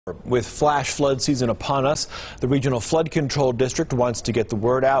With flash flood season upon us, the Regional Flood Control District wants to get the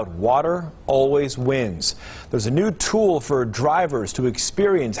word out. Water always wins. There's a new tool for drivers to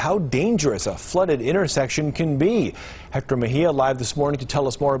experience how dangerous a flooded intersection can be. Hector Mejia live this morning to tell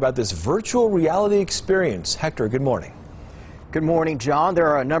us more about this virtual reality experience. Hector, good morning. Good morning, John. There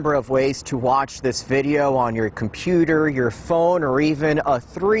are a number of ways to watch this video on your computer, your phone, or even a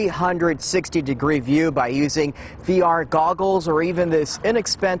 360-degree view by using VR goggles or even this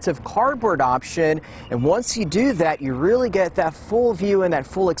inexpensive cardboard option. And once you do that, you really get that full view and that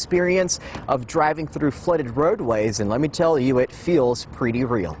full experience of driving through flooded roadways. And let me tell you, it feels pretty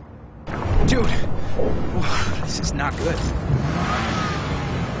real. Dude, this is not good.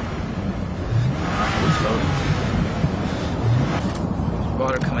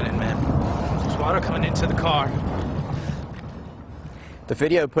 Water coming in, man. There's water coming into the car. The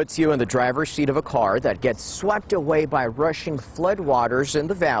video puts you in the driver's seat of a car that gets swept away by rushing floodwaters in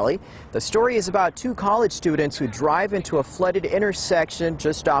the valley. The story is about two college students who drive into a flooded intersection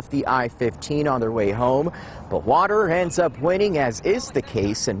just off the I-15 on their way home. But water ends up winning, as is the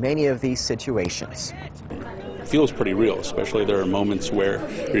case in many of these situations. It feels pretty real, especially there are moments where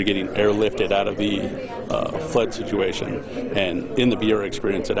you're getting airlifted out of the flood situation, and in the VR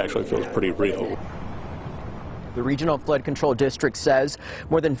experience it actually feels pretty real. The Regional Flood Control District says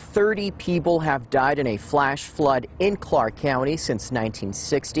more than 30 people have died in a flash flood in Clark County since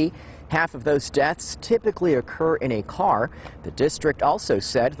 1960. Half of those deaths typically occur in a car. The district also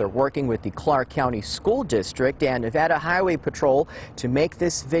said they're working with the Clark County School District and Nevada Highway Patrol to make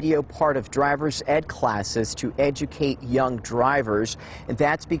this video part of driver's ed classes to educate young drivers. And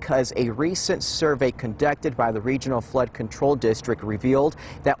that's because a recent survey conducted by the Regional Flood Control District revealed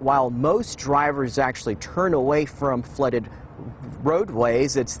that while most drivers actually turn away from flooded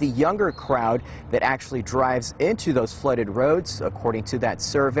roadways, it's the younger crowd that actually drives into those flooded roads. According to that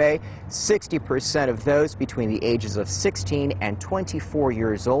survey, 60% of those between the ages of 16 and 24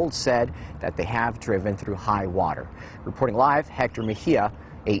 years old said that they have driven through high water. Reporting live, Hector Mejia,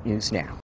 8 News Now.